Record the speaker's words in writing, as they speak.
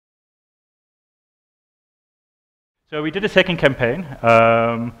So we did a second campaign,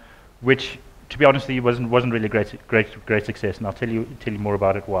 which, to be honest, wasn't really great success, and I'll tell you more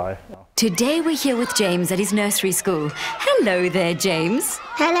about it why. Today we're here with James at his nursery school. Hello there, James.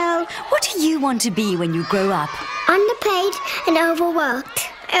 Hello. What do you want to be when you grow up? Underpaid and overworked.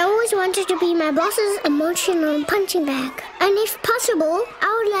 I always wanted to be my boss's emotional punching bag. And if possible,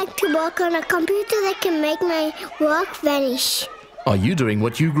 I would like to work on a computer that can make my work vanish. Are you doing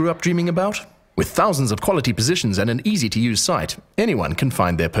what you grew up dreaming about? With thousands of quality positions and an easy-to-use site, anyone can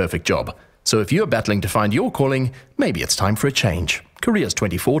find their perfect job. So if you're battling to find your calling, maybe it's time for a change.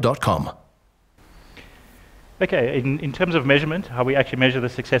 Careers24.com. Okay, in terms of measurement, how we actually measure the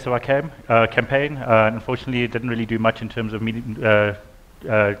success of our campaign, unfortunately it didn't really do much in terms of moving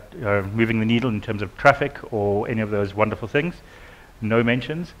the needle in terms of traffic or any of those wonderful things. No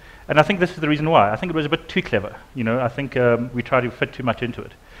mentions. And I think this is the reason why. I think it was a bit too clever. I think we tried to fit too much into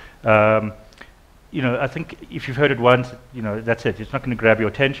it. I think if you've heard it once, that's it. It's not going to grab your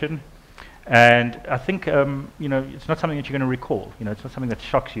attention. And I think, it's not something that you're going to recall. It's not something that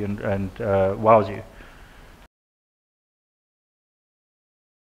shocks you and wows you.